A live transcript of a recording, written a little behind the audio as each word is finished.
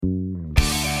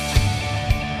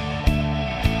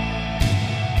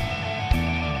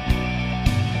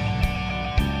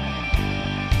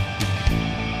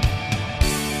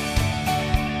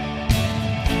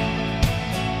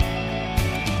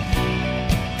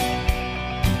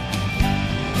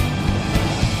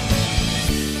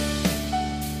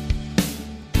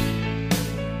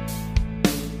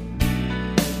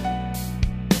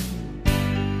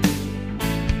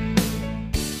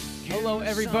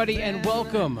everybody, and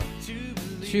welcome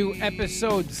to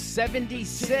episode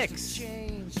 76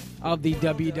 of the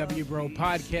WW Bro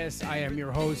podcast. I am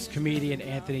your host, comedian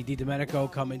Anthony DiDomenico,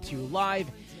 coming to you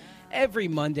live every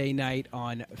Monday night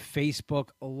on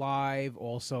Facebook Live,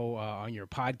 also on your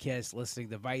podcast listening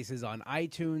devices on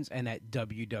iTunes and at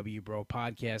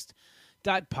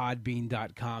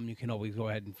www.bropodcast.podbean.com. You can always go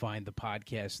ahead and find the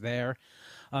podcast there.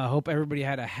 Hope everybody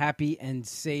had a happy and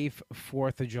safe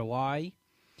 4th of July.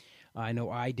 I know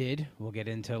I did. We'll get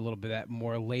into a little bit of that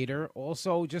more later.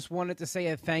 Also, just wanted to say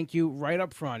a thank you right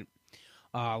up front.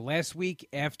 Last week,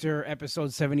 after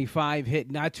episode 75 hit,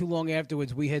 not too long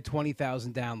afterwards, we hit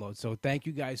 20,000 downloads. So thank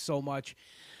you guys so much.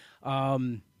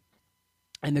 And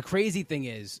the crazy thing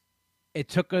is, it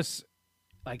took us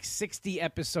like 60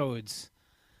 episodes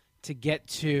to get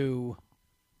to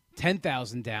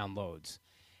 10,000 downloads.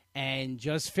 And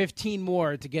just 15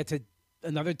 more to get to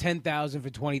another 10,000 for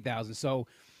 20,000. So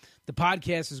the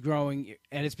podcast is growing,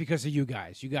 and it's because of you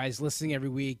guys. You guys listening every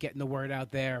week, getting the word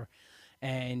out there.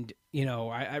 And, you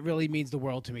know, it really means the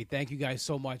world to me. Thank you guys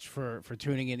so much for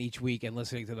tuning in each week and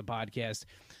listening to the podcast.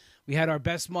 We had our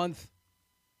best month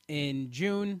in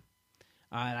June.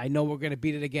 I know we're going to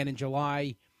beat it again in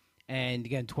July. And,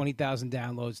 again, 20,000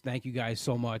 downloads. Thank you guys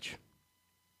so much.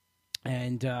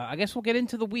 And I guess we'll get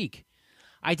into the week.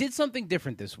 I did something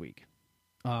different this week.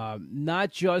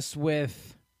 Not just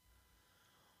with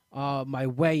my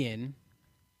weigh-in,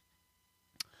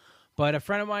 but a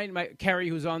friend of mine, Carrie,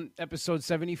 who's on episode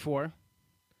 74,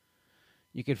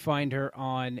 you can find her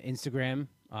on Instagram,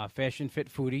 Fashion Fit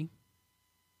Foodie.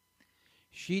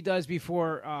 She does,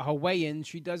 before her weigh-in,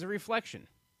 she does a reflection.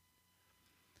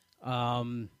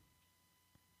 You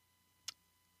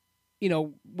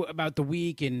know, about the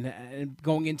week and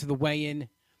going into the weigh-in.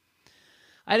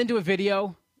 I didn't do a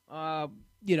video,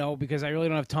 you know, because I really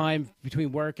don't have time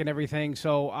between work and everything.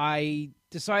 So I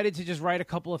decided to just write a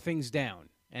couple of things down.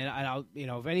 And I'll, you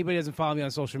know, if anybody doesn't follow me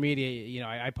on social media, you know,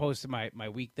 I posted my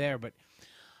week there. But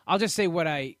I'll just say what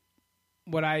I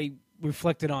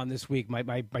reflected on this week,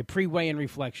 my pre-weigh-in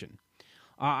reflection.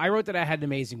 I wrote that I had an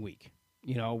amazing week,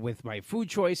 you know, with my food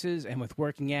choices and with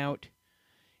working out,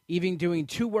 even doing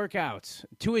 2 workouts,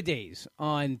 2-a-days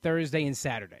on Thursday and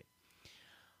Saturday.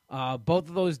 Both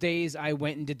of those days, I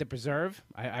went and did the preserve.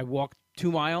 I walked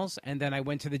 2 miles, and then I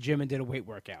went to the gym and did a weight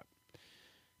workout.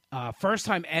 First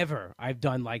time ever I've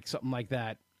done like something like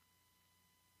that.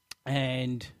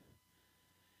 And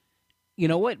you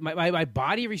know what? My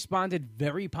body responded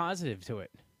very positive to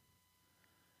it.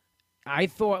 I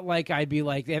thought like I'd be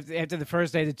like, after the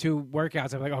first day of the 2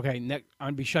 workouts, I'm like, okay, I'm going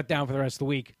to be shut down for the rest of the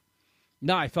week.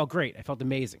 No, I felt great. I felt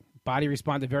amazing. Body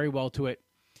responded very well to it.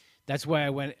 That's why I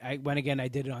went again. I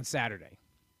did it on Saturday.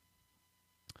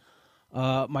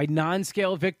 My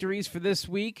non-scale victories for this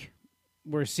week,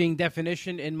 we're seeing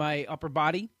definition in my upper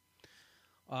body,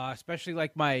 especially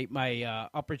like my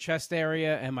upper chest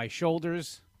area and my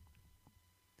shoulders.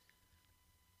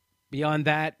 Beyond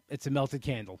that, it's a melted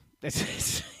candle.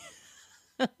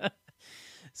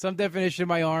 Some definition in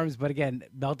my arms, but again,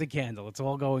 melted candle. It's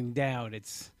all going down.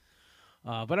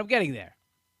 But I'm getting there,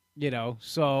 you know.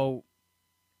 So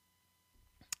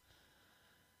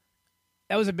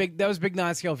that was a big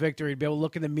non-scale victory to be able to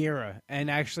look in the mirror and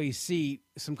actually see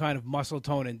some kind of muscle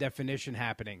tone and definition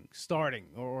happening, starting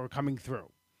or coming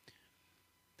through.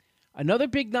 Another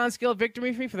big non-scale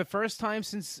victory for me for the first time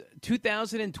since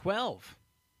 2012.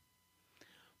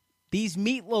 These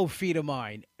meatloaf feet of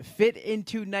mine fit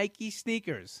into Nike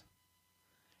sneakers.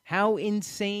 How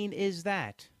insane is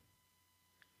that?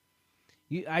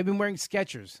 I've been wearing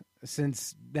Skechers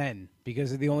since then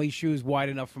because they're the only shoes wide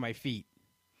enough for my feet.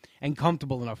 And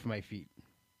comfortable enough for my feet.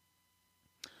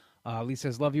 Elise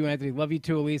says, love you, Anthony. Love you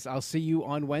too, Elise. I'll see you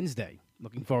on Wednesday.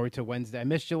 Looking forward to Wednesday. I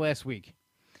missed you last week.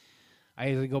 I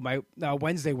usually go my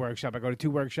Wednesday workshop. I go to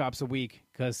 2 workshops a week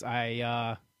because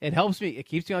it helps me. It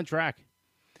keeps me on track.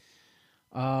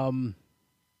 Ryan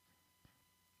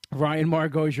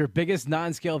Margo's, your biggest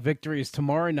non-scale victory is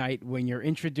tomorrow night when you're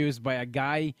introduced by a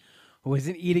guy who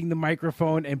isn't eating the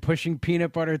microphone and pushing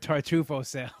peanut butter tartufo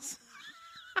sales.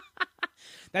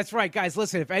 That's right, guys.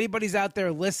 Listen, if anybody's out there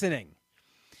listening,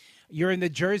 you're in the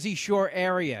Jersey Shore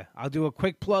area, I'll do a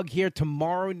quick plug here.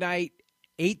 Tomorrow night,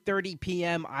 8:30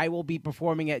 p.m., I will be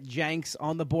performing at Jenks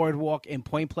on the Boardwalk in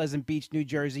Point Pleasant Beach, New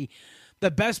Jersey. The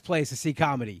best place to see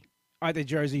comedy at the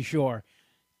Jersey Shore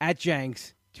at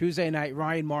Jenks. Tuesday night,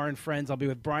 Ryan Marr and friends. I'll be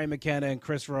with Brian McKenna and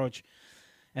Chris Roach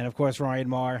and, of course, Ryan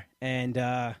Marr. And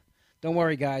don't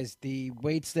worry, guys. The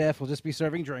wait staff will just be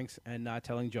serving drinks and not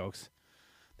telling jokes.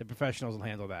 The professionals will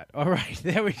handle that. All right,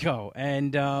 there we go.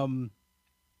 And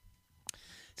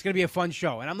It's going to be a fun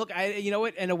show. And you know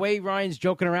what? In a way, Ryan's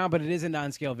joking around, but it is a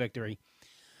non-scale victory.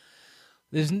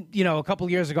 There's, a couple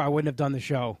of years ago, I wouldn't have done the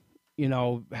show,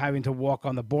 having to walk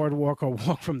on the boardwalk or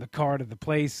walk from the car to the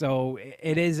place. So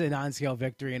it is a non-scale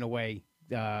victory in a way.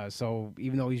 So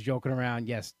even though he's joking around,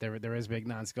 yes, there is a big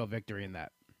non-scale victory in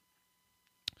that.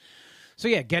 So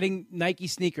yeah, getting Nike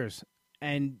sneakers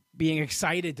and being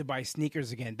excited to buy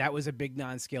sneakers again, that was a big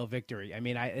non-scale victory. I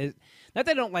mean, not that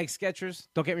I don't like Skechers.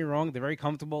 Don't get me wrong. They're very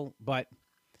comfortable. But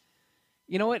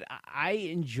you know what? I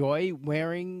enjoy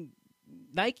wearing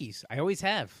Nikes. I always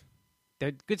have.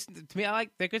 They're good to me.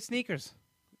 They're good sneakers.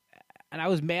 And I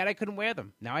was mad I couldn't wear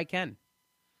them. Now I can.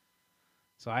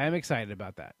 So I am excited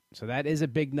about that. So that is a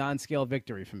big non-scale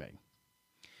victory for me.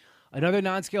 Another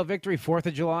non-scale victory, 4th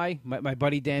of July. My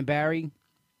buddy Dan Barry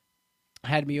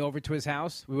had me over to his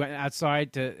house. We went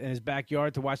outside in his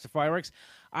backyard to watch the fireworks.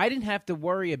 I didn't have to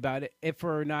worry about it if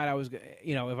or not I was,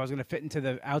 if I was going to fit into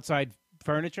the outside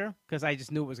furniture, because I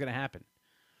just knew it was going to happen.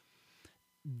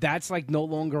 That's like no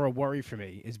longer a worry for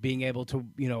me, is being able to,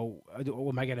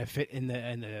 am I going to fit in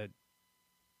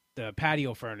the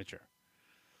patio furniture?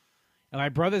 At my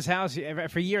brother's house,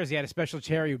 for years, he had a special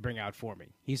chair he would bring out for me.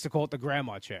 He used to call it the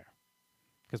grandma chair,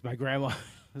 because my grandma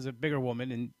was a bigger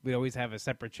woman, and we always have a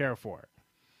separate chair for her.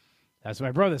 That's what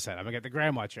my brother said. I'm going to get the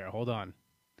grandma chair. Hold on.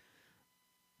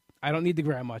 I don't need the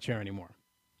grandma chair anymore.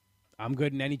 I'm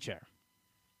good in any chair,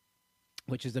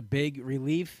 which is a big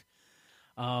relief.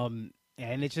 And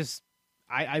it's just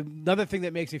another thing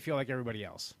that makes me feel like everybody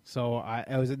else. So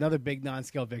it was another big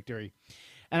non-scale victory.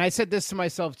 And I said this to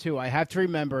myself, too. I have to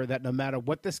remember that no matter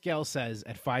what the scale says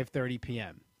at 5:30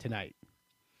 p.m. tonight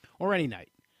or any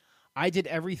night, I did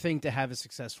everything to have a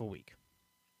successful week.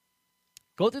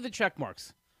 Go through the check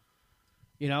marks.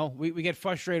 We get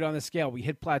frustrated on the scale. We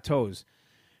hit plateaus.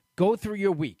 Go through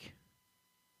your week.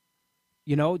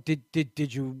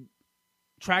 Did you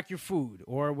track your food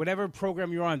or whatever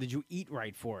program you're on? Did you eat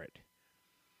right for it?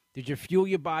 Did you fuel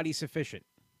your body sufficient?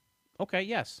 Okay,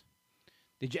 yes.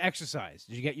 Did you exercise?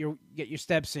 Did you get your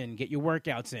steps in, get your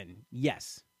workouts in?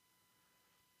 Yes.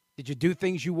 Did you do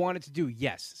things you wanted to do?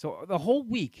 Yes. So the whole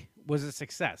week was a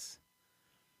success.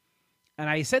 And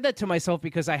I said that to myself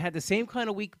because I had the same kind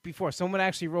of week before. Someone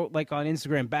actually wrote on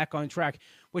Instagram, back on track,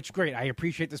 which great. I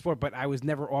appreciate the sport, but I was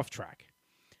never off track.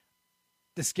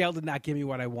 The scale did not give me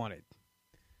what I wanted.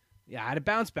 Yeah, I had a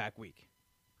bounce back week.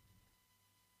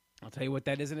 I'll tell you what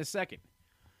that is in a second.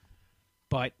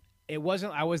 But I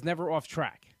was never off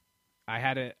track. I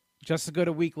had just as good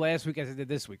a week last week as I did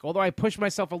this week, although I pushed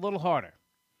myself a little harder.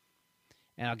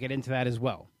 And I'll get into that as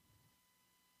well.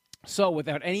 So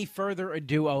without any further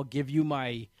ado, I'll give you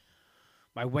my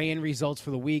weigh-in results for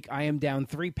the week. I am down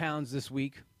 3 pounds this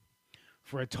week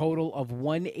for a total of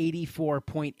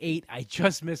 184.8. I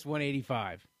just missed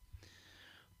 185.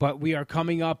 But we are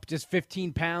coming up just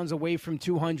 15 pounds away from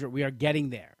 200. We are getting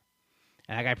there.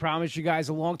 And like I promised you guys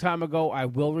a long time ago, I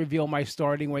will reveal my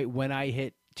starting weight when I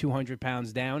hit 200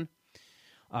 pounds down.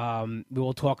 We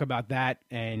will talk about that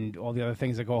and all the other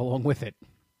things that go along with it.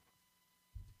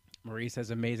 Marie says,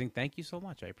 amazing. Thank you so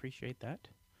much. I appreciate that.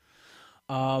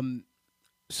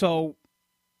 So,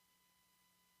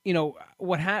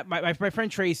 what happened? My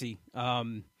friend Tracy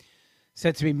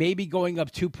said to me, maybe going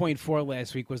up 2.4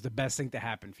 last week was the best thing to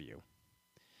happen for you.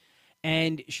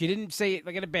 And she didn't say it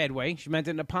in a bad way. She meant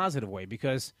it in a positive way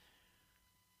because,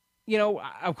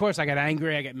 of course I got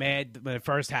angry. I get mad when it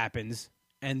first happens.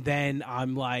 And then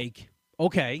I'm like,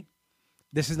 okay,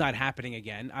 this is not happening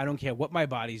again. I don't care what my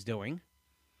body's doing.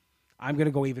 I'm going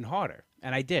to go even harder.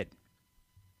 And I did.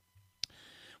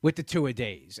 With the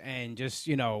 2-a-days and just,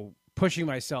 pushing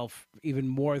myself even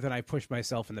more than I pushed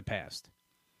myself in the past.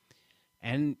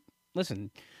 And listen,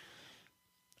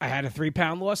 I had a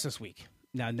 3-pound loss this week.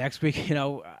 Now, next week,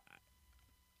 I'm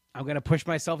going to push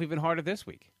myself even harder this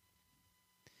week.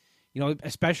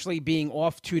 Especially being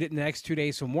off the next 2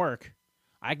 days from work,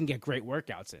 I can get great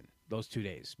workouts in those 2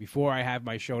 days before I have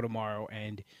my show tomorrow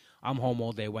and I'm home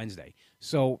all day Wednesday.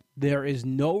 So there is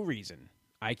no reason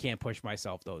I can't push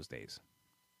myself those days.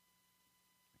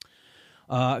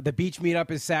 The beach meetup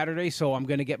is Saturday, so I'm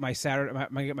going to get my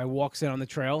walks in on the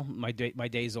trail, my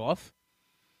days off.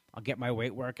 I'll get my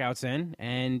weight workouts in,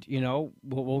 and,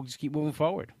 we'll just keep moving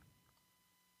forward.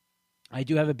 I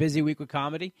do have a busy week with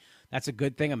comedy. That's a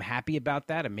good thing. I'm happy about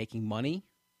that. I'm making money.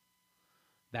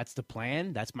 That's the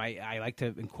plan. I like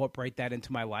to incorporate that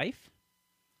into my life.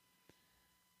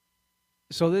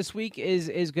 So this week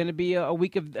is going to be a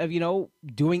week of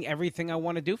doing everything I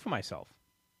want to do for myself.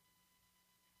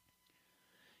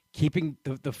 Keeping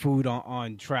the food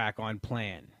on track, on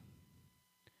plan.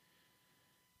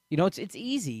 You know, it's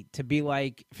easy to be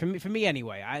like, for me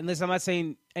anyway. Unless I'm not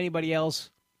saying anybody else,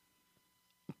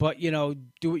 but you know,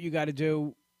 do what you got to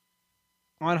do.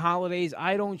 On holidays,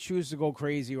 I don't choose to go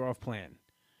crazy or off plan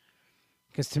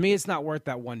because to me, it's not worth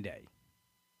that one day.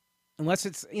 Unless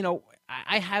it's, you know,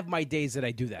 I have my days that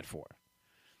I do that for.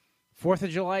 4th of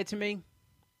July to me,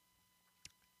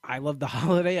 I love the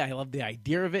holiday. I love the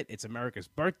idea of it. It's America's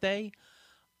birthday.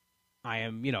 I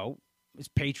am, you know, as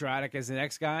patriotic as the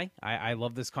next guy. I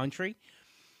love this country.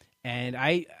 And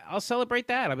I'll celebrate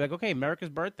that. I'll be like, okay, America's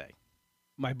birthday.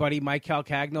 My buddy Mike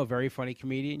Calcagno, very funny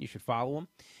comedian. You should follow him.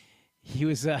 He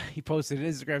posted an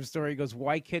Instagram story. He goes,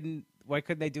 why couldn't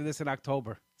they do this in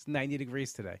October? It's 90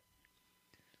 degrees today.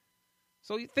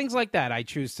 So things like that, I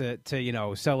choose to you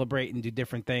know, celebrate and do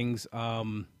different things. I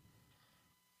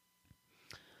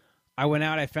went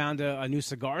out. I found a new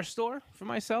cigar store for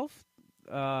myself.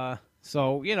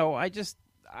 So you know, I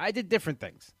did different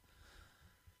things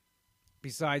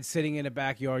besides sitting in a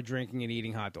backyard drinking and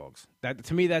eating hot dogs. That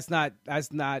to me, that's not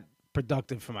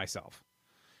productive for myself.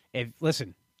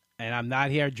 Listen, and I'm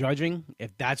not here judging.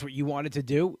 If that's what you wanted to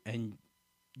do and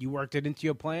you worked it into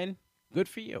your plan, good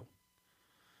for you.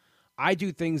 I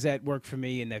do things that work for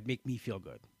me and that make me feel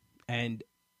good. And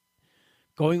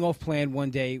going off plan one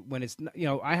day when it's, you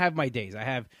know, I have my days. I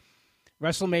have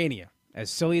WrestleMania, as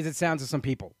silly as it sounds to some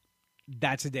people.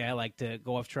 That's a day I like to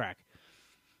go off track.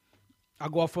 I'll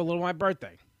go off for a little my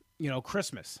birthday. You know,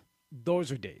 Christmas.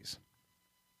 Those are days.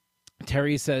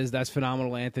 Terry says, that's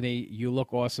phenomenal, Anthony. You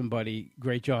look awesome, buddy.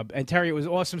 Great job. And Terry, it was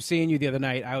awesome seeing you the other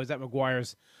night. I was at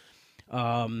McGuire's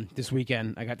this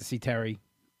weekend. I got to see Terry.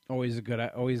 Always good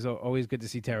to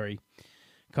see Terry.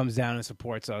 Comes down and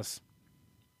supports us.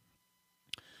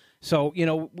 So, you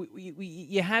know,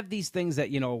 you have these things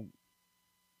that, you know,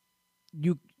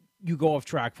 you go off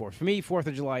track for. For me, 4th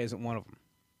of July isn't one of them.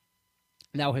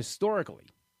 Now, historically,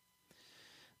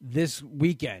 this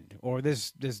weekend or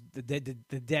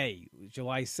the day,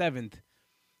 July 7th,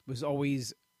 was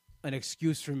always an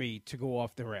excuse for me to go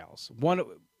off the rails. One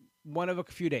of a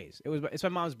few days. It's my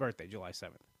mom's birthday, July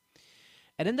 7th.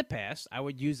 And in the past, I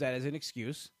would use that as an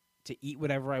excuse to eat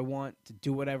whatever I want, to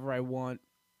do whatever I want.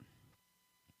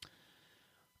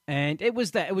 And it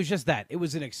was just that. It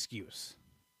was an excuse.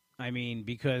 I mean,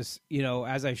 because, you know,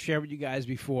 as I shared with you guys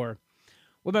before,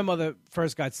 when my mother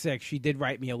first got sick, she did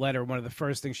write me a letter. One of the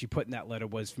first things she put in that letter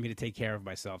was for me to take care of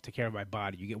myself, take care of my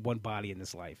body. You get one body in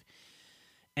this life.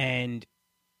 And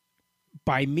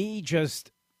by me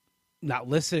just not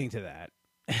listening to that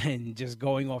and just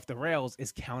going off the rails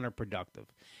is counterproductive.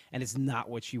 And it's not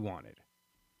what she wanted.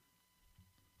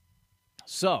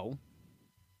 So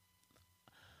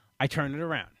I turn it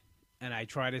around and I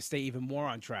try to stay even more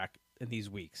on track in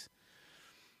these weeks.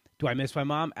 Do I miss my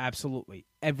mom? Absolutely.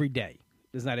 Every day.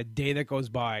 There's not a day that goes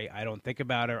by I don't think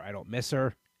about her. I don't miss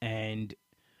her.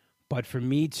 But for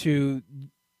me to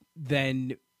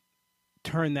then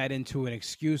turn that into an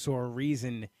excuse or a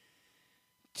reason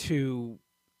to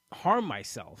harm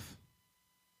myself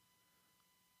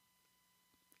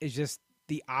is just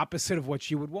the opposite of what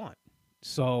she would want.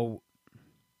 So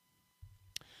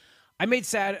I made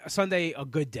Sunday a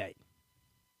good day.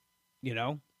 You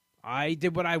know, I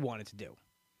did what I wanted to do.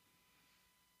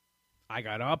 I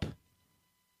got up.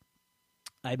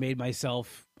 I made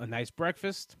myself a nice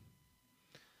breakfast.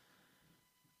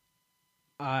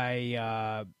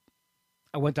 I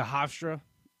went to Hofstra.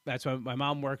 That's why my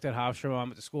mom worked at Hofstra. My mom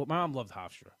went to school. My mom loved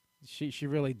Hofstra. She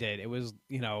really did. It was,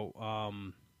 you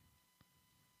know,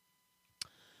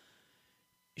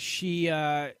 she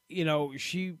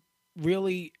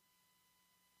really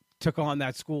took on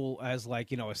that school as like,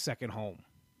 you know, a second home.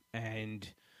 And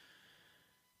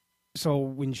so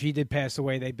when she did pass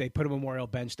away, they put a memorial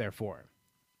bench there for her.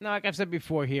 Now, like I've said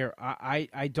before here,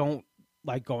 I don't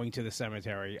like going to the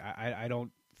cemetery. I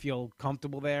don't feel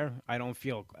comfortable there. I don't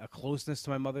feel a closeness to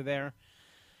my mother there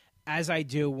as I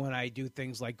do when I do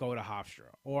things like go to Hofstra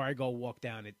or I go walk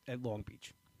down at Long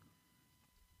Beach.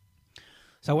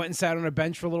 So I went and sat on a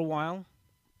bench for a little while.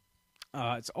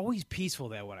 It's always peaceful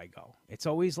there when I go. It's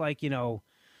always like, you know,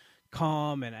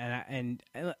 calm and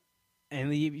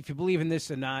if you believe in this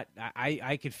or not,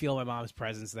 I could feel my mom's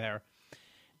presence there,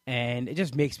 and it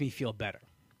just makes me feel better.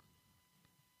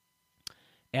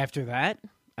 After that,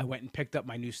 I went and picked up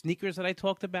my new sneakers that I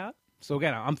talked about. So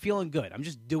again, I'm feeling good. I'm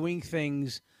just doing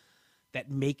things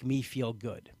that make me feel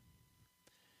good.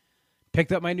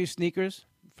 Picked up my new sneakers.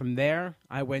 From there,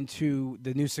 I went to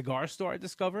the new cigar store I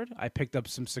discovered. I picked up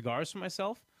some cigars for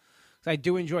myself. I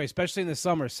do enjoy, especially in the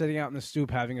summer, sitting out in the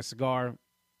stoop, having a cigar,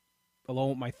 alone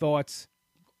with my thoughts.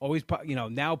 Always, you know,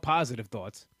 now positive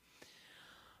thoughts.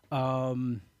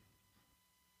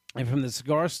 And from the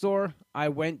cigar store, I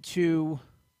went to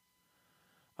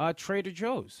Trader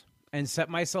Joe's and set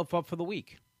myself up for the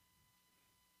week.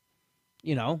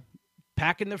 You know,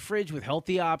 pack in the fridge with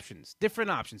healthy options,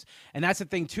 different options. And that's the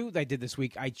thing, too, that I did this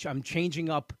week. I'm changing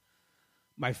up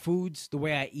my foods, the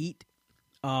way I eat.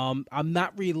 I'm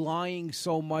not relying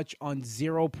so much on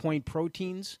 0-point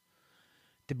proteins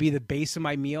to be the base of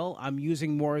my meal. I'm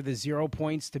using more of the 0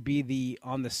 points to be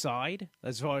on the side,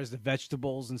 as far as the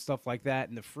vegetables and stuff like that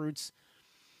and the fruits.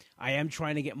 I am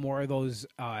trying to get more of those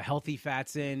healthy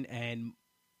fats in, and,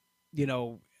 you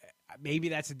know, maybe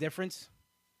that's a difference.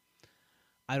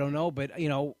 I don't know, but, you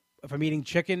know, if I'm eating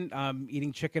chicken, I'm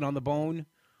eating chicken on the bone,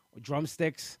 or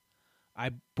drumsticks.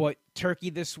 I bought turkey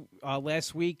this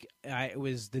last week. It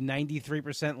was the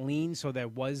 93% lean, so there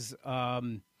was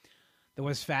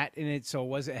fat in it,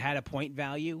 so it had a point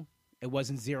value. It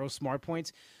wasn't 0 smart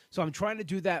points. So I'm trying to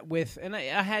do that with, and I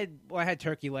had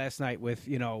turkey last night with,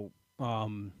 you know,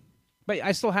 but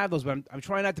I still have those, but I'm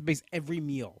trying not to base every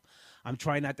meal. I'm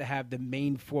trying not to have the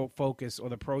main focus or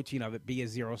the protein of it be a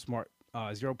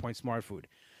 0-point smart food.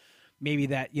 Maybe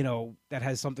that, you know, that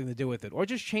has something to do with it, or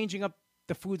just changing up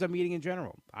the foods I'm eating in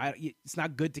general. It's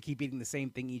not good to keep eating the same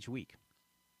thing each week.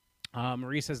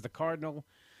 Marie says the Cardinal.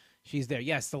 She's there.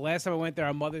 Yes, the last time I went there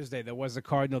on Mother's Day, there was a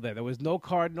Cardinal there. There was no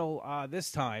Cardinal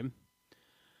this time.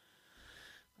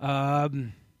 But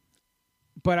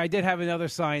I did have another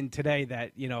sign today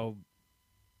that, you know,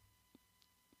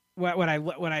 when I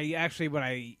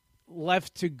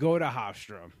left to go to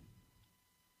Hofstra,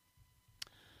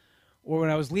 or when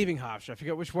I was leaving Hofstra, I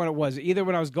forget which one it was. Either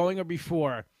when I was going or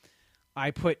before,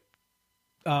 I put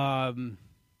Amazon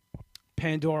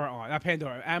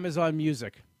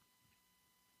Music.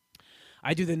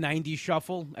 I do the 90s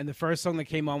shuffle, and the first song that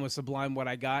came on was Sublime What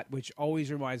I Got, which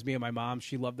always reminds me of my mom.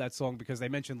 She loved that song because they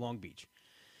mentioned Long Beach.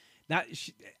 I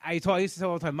used to tell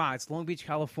her all the time, Ma, it's Long Beach,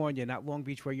 California, not Long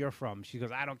Beach where you're from. She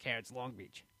goes, I don't care, it's Long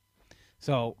Beach.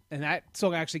 So, and that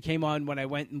song actually came on when I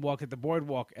went and walked at the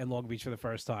boardwalk in Long Beach for the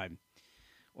first time.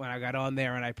 When I got on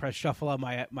there and I pressed shuffle on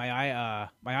my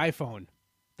iPhone,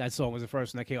 that song was the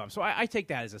first one that came up. So I take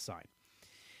that as a sign.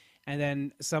 And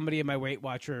then somebody in my Weight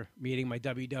Watcher meeting, my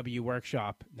WW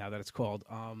workshop, now that it's called,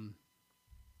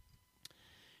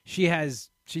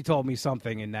 she told me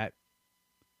something, and that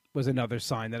was another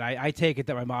sign that I take it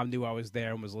that my mom knew I was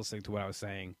there and was listening to what I was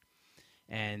saying.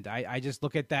 And I just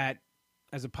look at that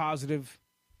as a positive,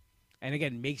 and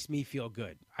again, makes me feel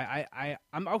good.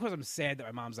 I'm of course I'm sad that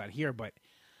my mom's not here, but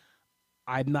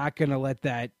I'm not going to let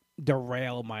that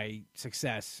derail my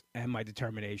success and my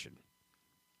determination,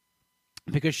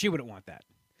 because she wouldn't want that.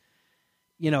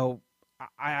 You know,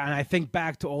 I think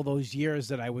back to all those years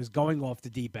that I was going off the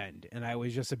deep end and I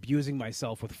was just abusing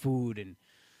myself with food and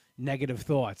negative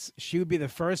thoughts. She would be the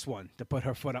first one to put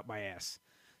her foot up my ass.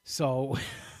 So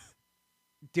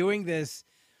doing this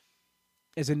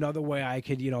is another way I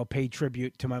could, you know, pay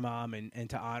tribute to my mom and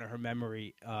to honor her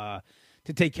memory, to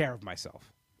take care of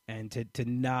myself and to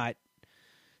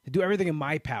do everything in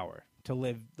my power to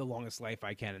live the longest life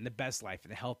I can and the best life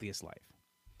and the healthiest life.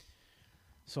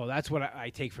 So that's what I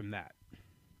take from that.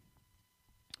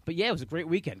 But yeah, it was a great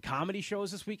weekend. Comedy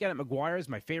shows this weekend at McGuire's,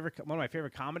 one of my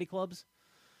favorite comedy clubs.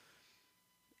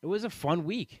 It was a fun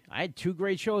week. I had 2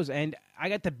 great shows, and I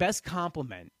got the best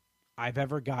compliment I've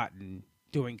ever gotten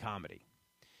doing comedy.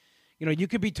 You know, you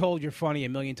could be told you're funny a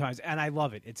million times, and I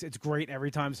love it. It's great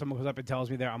every time someone goes up and tells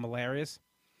me that I'm hilarious.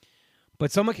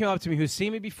 But someone came up to me who's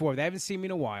seen me before. They haven't seen me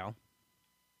in a while.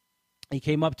 He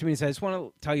came up to me and said, I just want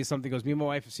to tell you something. He goes, me and my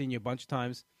wife have seen you a bunch of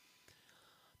times.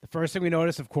 The first thing we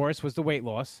noticed, of course, was the weight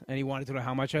loss, and he wanted to know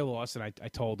how much I lost, and I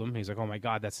told him. He's like, oh, my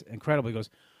God, that's incredible. He goes,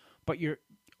 but you're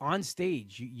on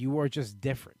stage. You are just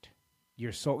different. You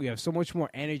have so much more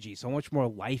energy, so much more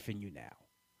life in you now.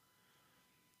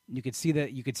 You could see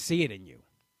that. You could see it in you.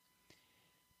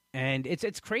 And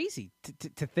it's crazy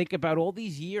to think about all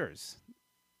these years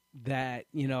that,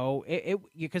 you know,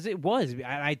 because it was.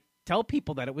 I tell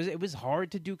people that it was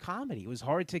hard to do comedy. It was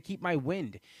hard to keep my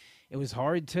wind. It was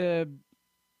hard to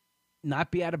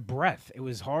not be out of breath. It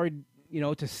was hard, you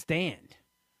know, to stand.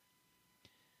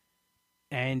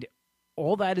 And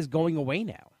all that is going away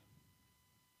now.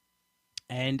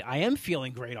 And I am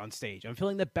feeling great on stage. I'm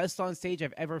feeling the best on stage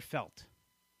I've ever felt.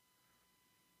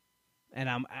 And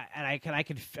I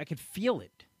could feel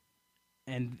it.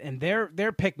 And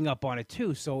they're picking up on it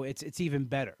too, so it's even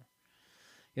better.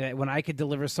 You know, when I could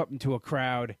deliver something to a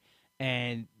crowd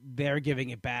and they're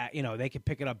giving it back, you know, they could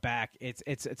pick it up back.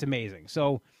 It's amazing.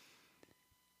 So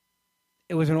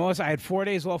it was an awesome. I had 4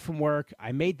 days off from work.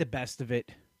 I made the best of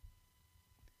it.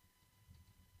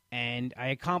 And I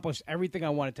accomplished everything I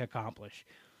wanted to accomplish.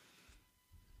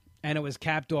 And it was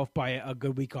capped off by a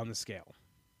good week on the scale.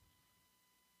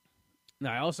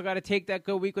 Now, I also got to take that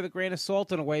good week with a grain of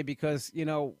salt in a way because,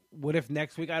 what if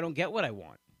next week I don't get what I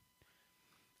want?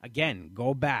 Again,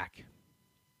 go back,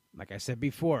 like I said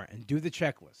before, and do the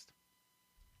checklist.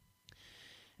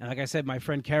 And like I said, my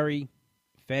friend Kerry,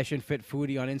 Fashion Fit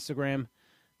Foodie on Instagram,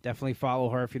 definitely follow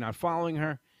her if you're not following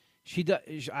her. She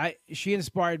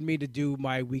inspired me to do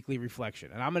my weekly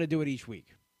reflection, and I'm going to do it each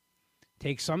week.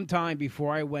 Take some time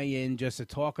before I weigh in just to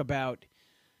talk about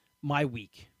my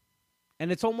week.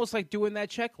 And it's almost like doing that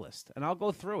checklist. And I'll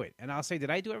go through it. And I'll say,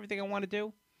 did I do everything I want to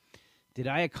do? Did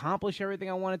I accomplish everything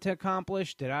I wanted to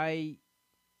accomplish? Did I,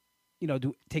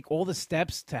 take all the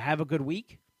steps to have a good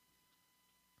week?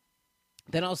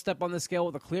 Then I'll step on the scale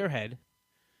with a clear head.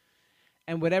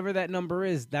 And whatever that number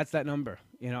is, that's that number.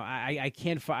 I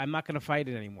can't I'm not going to fight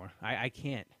it anymore. I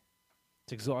can't.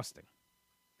 It's exhausting.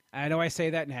 I know I say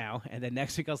that now. And then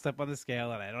next week I'll step on the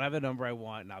scale and I don't have the number I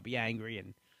want. And I'll be angry.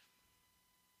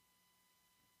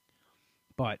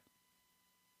 But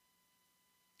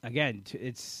again,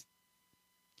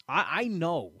 I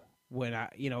know when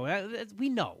we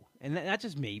know, and not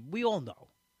just me, we all know.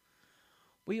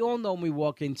 We all know when we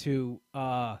walk into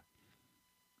a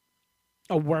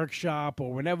workshop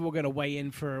or whenever we're going to weigh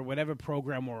in for whatever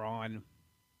program we're on.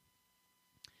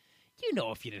 You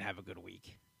know if you didn't have a good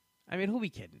week. I mean, who we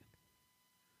kidding?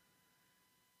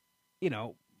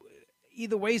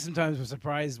 Either way, sometimes we're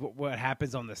surprised what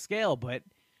happens on the scale, but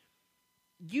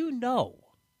you know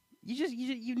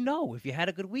if you had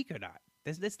a good week or not.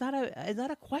 It's not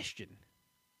a question.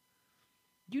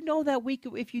 You know that week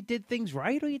if you did things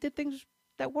right or you did things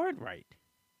that weren't right.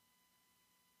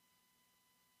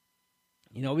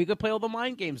 We could play all the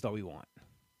mind games that we want.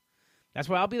 That's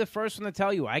why I'll be the first one to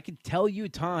tell you. I could tell you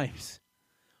times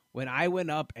when I went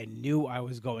up and knew I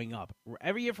was going up.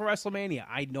 Every year for WrestleMania,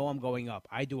 I know I'm going up.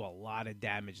 I do a lot of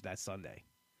damage that Sunday.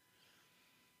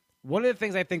 One of the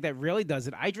things I think that really does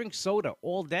it, I drink soda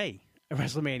all day at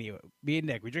WrestleMania. Me and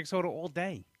Nick, we drink soda all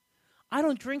day. I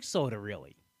don't drink soda,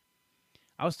 really.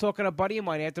 I was talking to a buddy of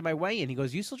mine after my weigh-in. He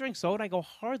goes, you still drink soda? I go,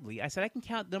 hardly. I said, I can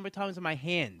count the number of times in my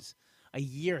hands a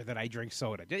year that I drink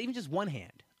soda. Even just one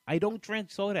hand. I don't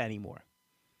drink soda anymore.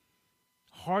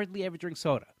 Hardly ever drink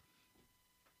soda.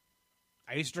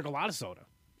 I used to drink a lot of soda.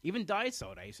 Even diet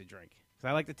soda I used to drink. Because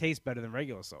I like the taste better than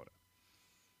regular soda.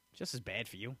 Just as bad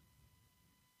for you.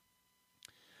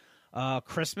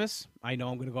 Christmas. I know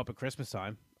I'm going to go up at Christmas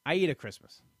time. I eat at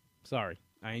Christmas. Sorry.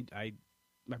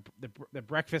 The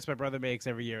breakfast my brother makes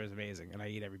every year is amazing, and I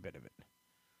eat every bit of it.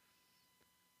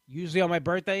 Usually on my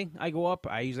birthday, I go up.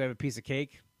 I usually have a piece of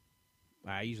cake.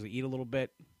 I usually eat a little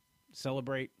bit,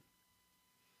 celebrate.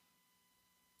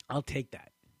 I'll take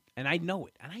that. And I know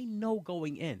it. And I know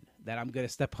going in that I'm going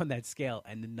to step on that scale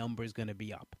and the number is going to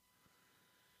be up.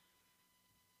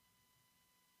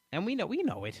 And we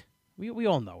know it. We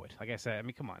all know it. Like I said, I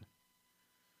mean, come on.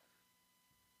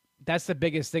 That's the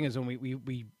biggest thing is when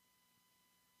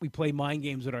we play mind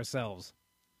games with ourselves.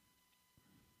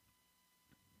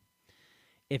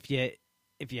 If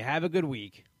you have a good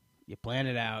week, you plan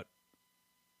it out,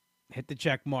 hit the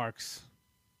check marks,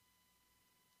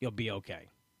 you'll be okay.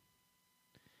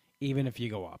 Even if you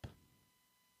go up.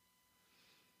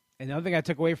 Another thing I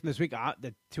took away from this week,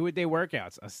 the 2-a-day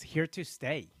workouts are here to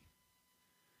stay.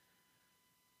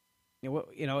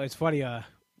 It's funny.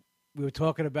 We were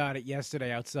talking about it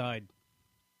yesterday outside.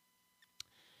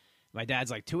 My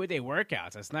dad's like, 2-a-day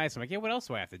workouts. That's nice. I'm like, yeah, what else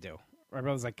do I have to do? My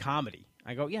brother's like, comedy.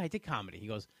 I go, yeah, I did comedy. He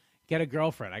goes, get a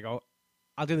girlfriend. I go,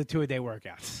 I'll do the 2-a-day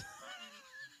workouts.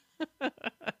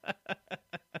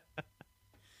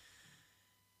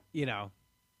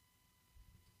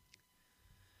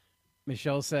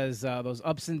 Michelle says those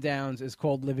ups and downs is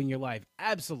called living your life.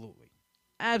 Absolutely.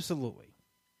 Absolutely.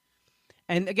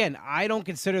 And again, I don't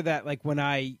consider that like when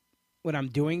I'm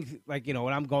doing like,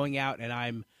 when I'm going out and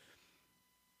I'm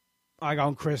like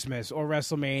on Christmas or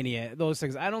WrestleMania, those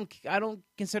things, I don't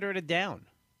consider it a down.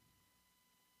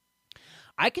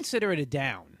 I consider it a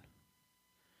down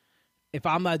if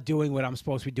I'm not doing what I'm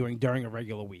supposed to be doing during a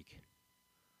regular week.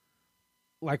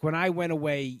 Like when I went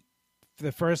away for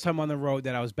the first time on the road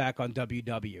that I was back on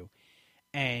WW,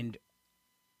 and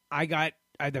I got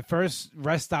the first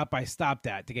rest stop I stopped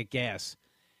at to get gas,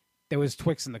 there was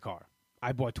Twix in the car.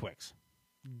 I bought Twix.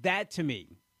 That, to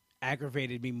me,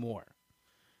 aggravated me more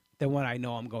than when I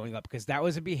know I'm going up, because that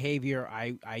was a behavior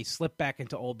I slipped back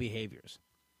into old behaviors.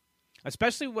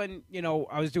 Especially when,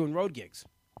 I was doing road gigs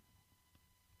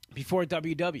before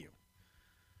WW.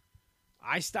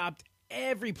 I stopped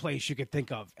every place you could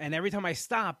think of, and every time I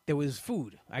stopped, there was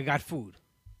food. I got food.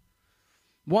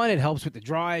 One, it helps with the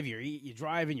drive. You're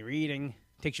driving, you're eating.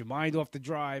 Takes your mind off the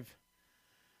drive.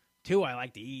 2, I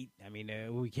like to eat. I mean,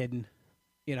 who are we kidding?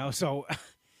 You know, so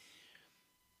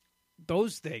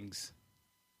those things,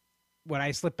 when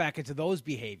I slip back into those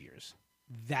behaviors,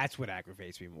 that's what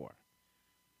aggravates me more.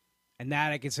 And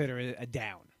that I consider a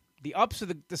down. The ups are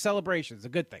the celebrations, the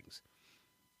good things.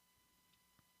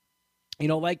 You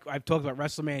know, like I've talked about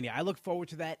WrestleMania, I look forward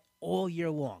to that all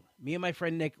year long. Me and my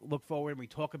friend Nick look forward, and we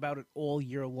talk about it all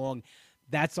year long.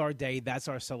 That's our day. That's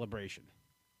our celebration.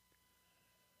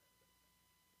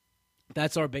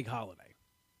 That's our big holiday.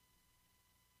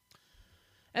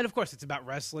 And, of course, it's about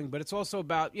wrestling, but it's also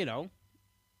about, you know,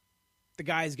 the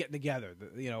guys getting together,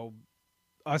 you know,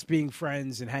 us being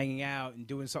friends and hanging out and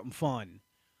doing something fun.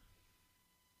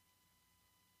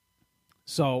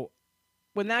 So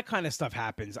when that kind of stuff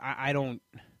happens, I own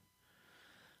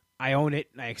it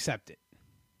and I accept it.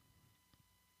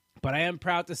 But I am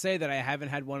proud to say that I haven't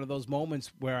had one of those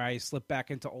moments where I slip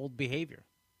back into old behavior.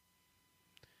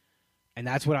 And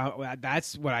that's what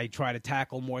I try to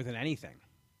tackle more than anything,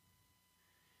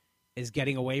 is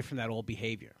getting away from that old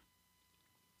behavior.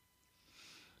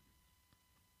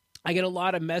 I get a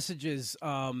lot of messages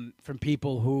from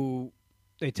people who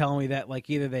they tell me that, like,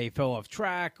 either they fell off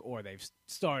track or they've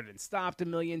started and stopped a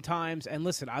million times. And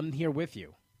listen, I'm here with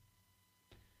you.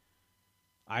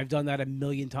 I've done that a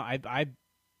million times. I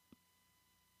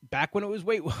back when it was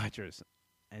Weight Watchers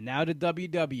and now to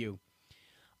WW,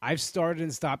 I've started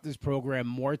and stopped this program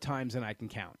more times than I can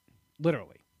count.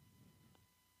 Literally.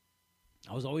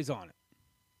 I was always on it,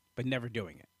 but never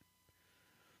doing it.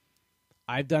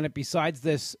 I've done it besides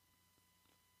this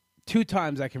 2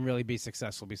 times I can really be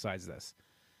successful besides this.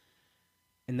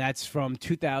 And that's from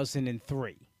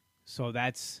 2003. So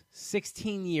that's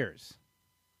 16 years.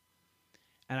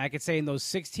 And I could say in those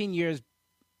 16 years,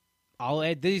 I'll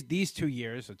add these 2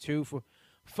 years, so 2 for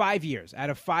 5 years. Out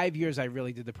of 5 years, I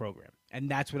really did the program. And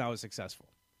that's when I was successful.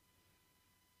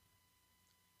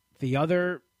 The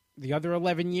other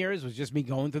 11 years was just me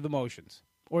going through the motions.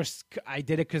 Or I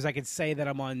did it because I could say that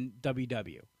I'm on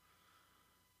WW.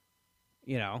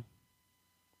 You know?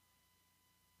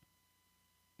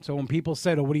 So when people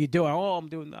said, "Oh, what are you doing?" "Oh,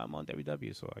 I'm on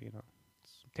WW, so, you know,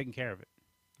 I'm taking care of it."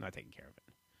 I'm not taking care of it.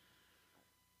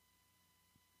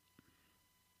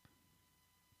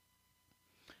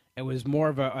 It was more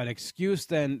of an excuse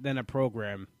than a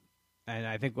program. And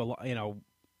I think, you know,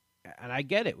 and I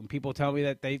get it. When people tell me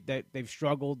that they've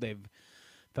struggled, they've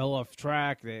fell off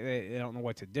track, they don't know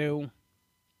what to do,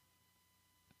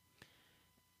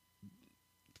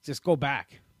 just go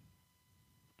back.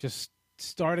 Just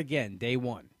start again, day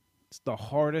one. It's the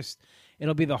hardest.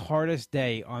 It'll be the hardest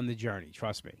day on the journey,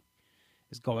 trust me,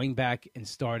 is going back and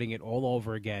starting it all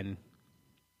over again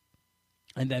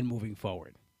and then moving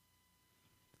forward.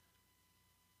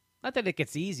 Not that it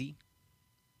gets easy,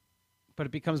 but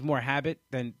it becomes more habit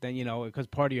than you know, because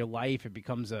part of your life. It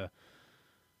becomes a,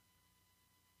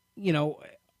 you know,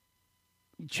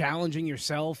 challenging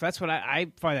yourself. That's what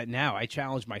I find that now. I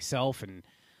challenge myself and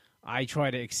I try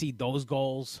to exceed those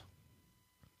goals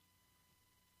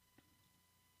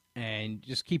and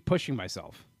just keep pushing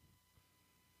myself.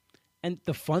 And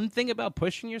the fun thing about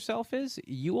pushing yourself is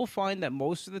you will find that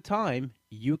most of the time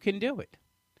you can do it.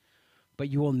 But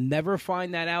you will never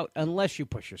find that out unless you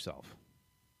push yourself.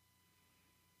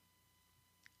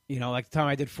 You know, like the time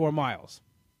I did 4 miles.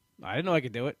 I didn't know I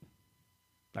could do it.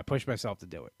 I pushed myself to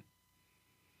do it.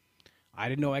 I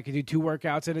didn't know I could do 2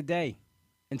 workouts in a day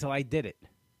until I did it.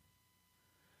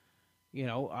 You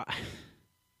know,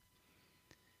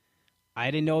 I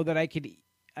didn't know that I could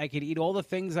eat all the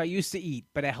things I used to eat,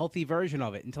 but a healthy version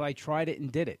of it, until I tried it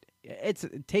and did it.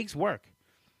 It takes work.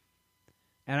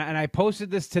 And I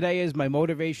posted this today as my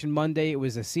Motivation Monday. It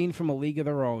was a scene from A League of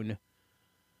Their Own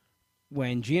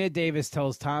when Gina Davis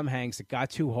tells Tom Hanks it got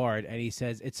too hard, and he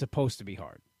says it's supposed to be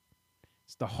hard.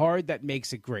 It's the hard that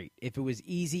makes it great. If it was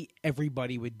easy,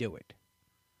 everybody would do it.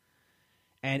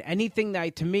 And anything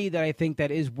that, to me, that I think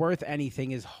that is worth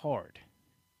anything is hard.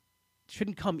 It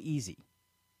shouldn't come easy.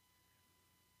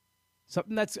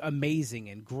 Something that's amazing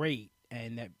and great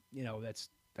and that, you know, that's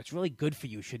really good for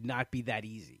you should not be that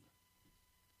easy.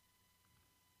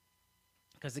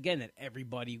 Because, again, that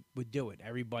everybody would do it.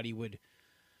 Everybody would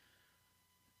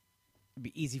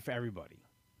be easy for everybody.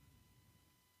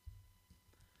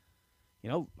 You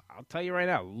know, I'll tell you right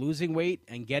now, losing weight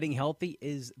and getting healthy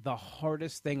is the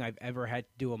hardest thing I've ever had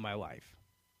to do in my life.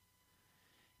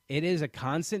 It is a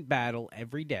constant battle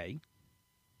every day.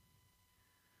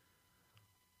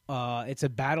 It's a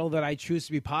battle that I choose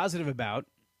to be positive about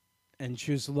and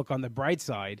choose to look on the bright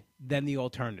side than the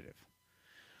alternative.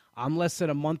 I'm less than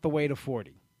a month away to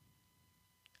 40.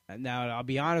 Now, I'll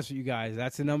be honest with you guys,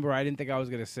 that's a number I didn't think I was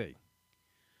going to see.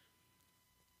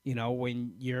 You know,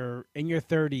 when you're in your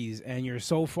 30s and you're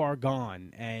so far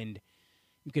gone and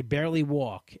you could barely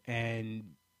walk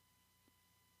and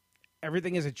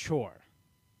everything is a chore.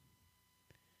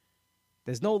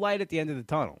 There's no light at the end of the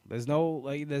tunnel. There's no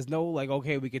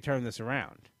okay, we could turn this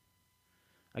around.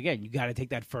 Again, you got to take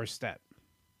that first step.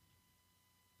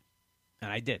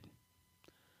 And I did.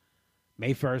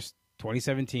 May 1st,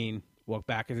 2017, walked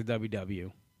back into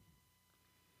WW.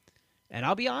 And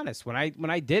I'll be honest, when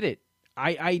I did it,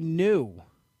 I knew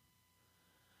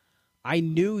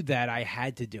that I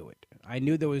had to do it. I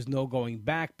knew there was no going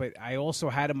back, but I also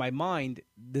had in my mind,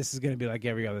 this is going to be like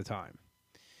every other time.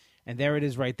 And there it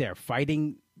is right there,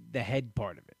 fighting the head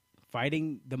part of it,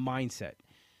 fighting the mindset,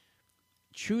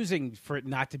 choosing for it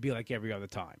not to be like every other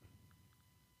time.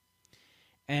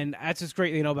 And that's just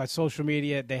great, about social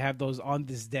media. They have those on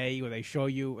this day where they show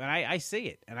you, and I see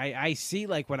it. And I see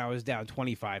like when I was down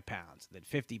 25 pounds, then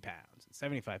 50 pounds, and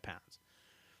 75 pounds.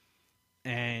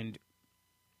 And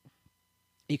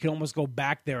you can almost go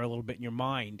back there a little bit in your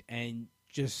mind and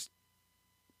just,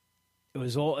 it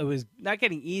was not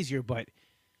getting easier, but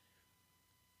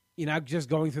you're not just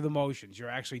going through the motions. You're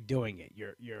actually doing it.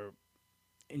 You're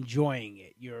enjoying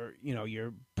it.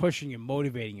 You're pushing and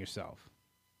motivating yourself.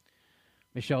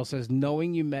 Michelle says,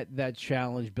 knowing you met that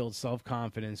challenge builds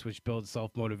self-confidence, which builds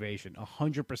self-motivation.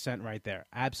 100% right there.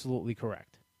 Absolutely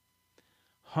correct.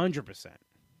 100%.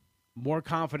 More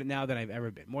confident now than I've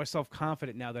ever been. More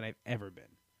self-confident now than I've ever been.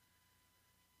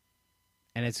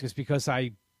 And it's just because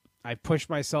I pushed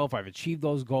myself. I've achieved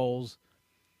those goals.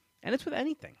 And it's with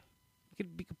anything. You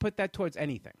could put that towards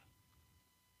anything.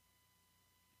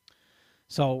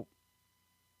 So,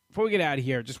 before we get out of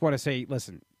here, just want to say,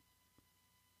 listen,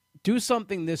 do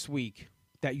something this week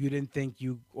that you didn't think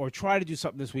or try to do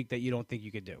something this week that you don't think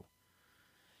you could do.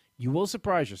 You will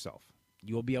surprise yourself.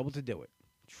 You will be able to do it.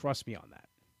 Trust me on that.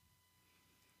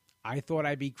 I thought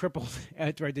I'd be crippled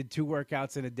after I did 2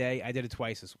 workouts in a day. I did it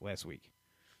twice last week.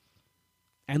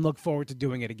 And look forward to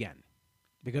doing it again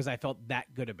because I felt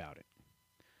that good about it.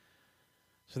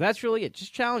 So that's really it.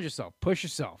 Just challenge yourself. Push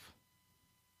yourself.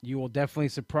 You will definitely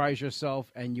surprise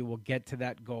yourself and you will get to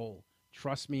that goal.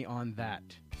 Trust me on that.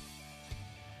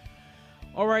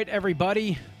 All right,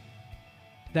 everybody.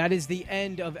 That is the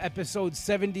end of episode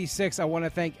 76. I want to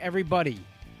thank everybody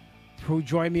who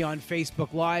joined me on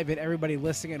Facebook Live and everybody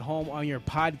listening at home on your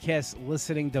podcast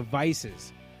listening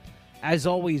devices. As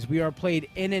always, we are played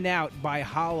in and out by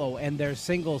Hollow and their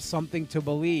single, Something to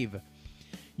Believe.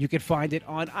 You can find it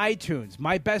on iTunes.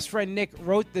 My best friend Nick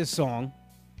wrote this song,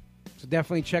 so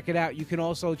definitely check it out. You can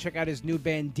also check out his new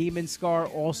band, Demon Scar,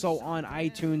 also on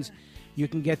iTunes. You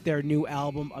can get their new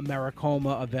album,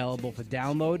 Americoma, available for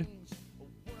download.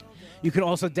 You can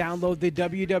also download the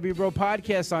WW Bro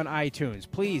podcast on iTunes.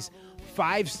 Please,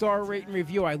 5-star rate and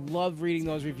review. I love reading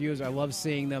those reviews. I love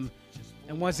seeing them.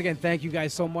 And once again, thank you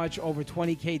guys so much. Over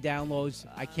 20K downloads.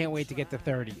 I can't wait to get to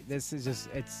 30. This is just,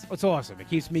 it's awesome. It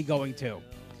keeps me going too.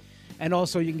 And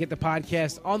also, you can get the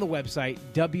podcast on the website,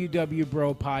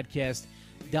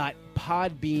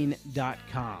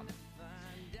 www.bropodcast.podbean.com.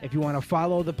 If you want to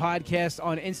follow the podcast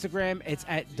on Instagram, it's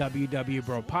at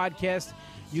www.bropodcast.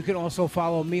 You can also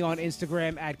follow me on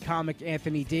Instagram at Comic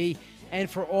Anthony D. And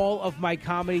for all of my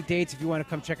comedy dates, if you want to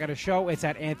come check out a show, it's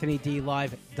at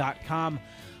anthonydlive.com.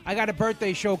 I got a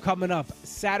birthday show coming up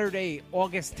Saturday,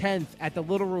 August 10th at the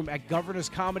Little Room at Governor's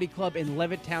Comedy Club in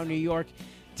Levittown, New York.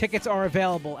 Tickets are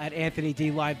available at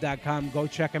anthonydlive.com. Go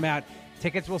check them out.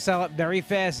 Tickets will sell out very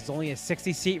fast. It's only a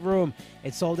 60-seat room.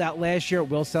 It sold out last year. It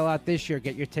will sell out this year.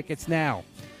 Get your tickets now.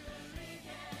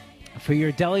 For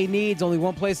your deli needs, only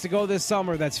one place to go this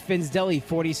summer. That's Finn's Deli,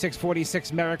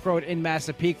 4646 Merrick Road in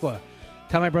Massapequa.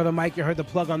 Tell my brother Mike you heard the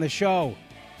plug on the show.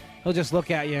 He'll just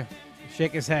look at you,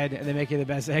 shake his head, and then make you the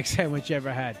best egg sandwich you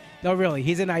ever had. No, really,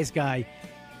 he's a nice guy.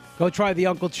 Go try the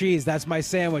Uncle Cheese. That's my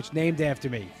sandwich named after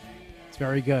me. It's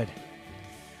very good.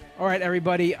 All right,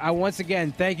 everybody. Once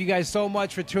again, thank you guys so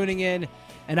much for tuning in,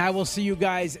 and I will see you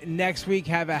guys next week.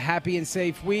 Have a happy and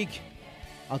safe week.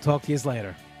 I'll talk to you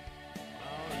later.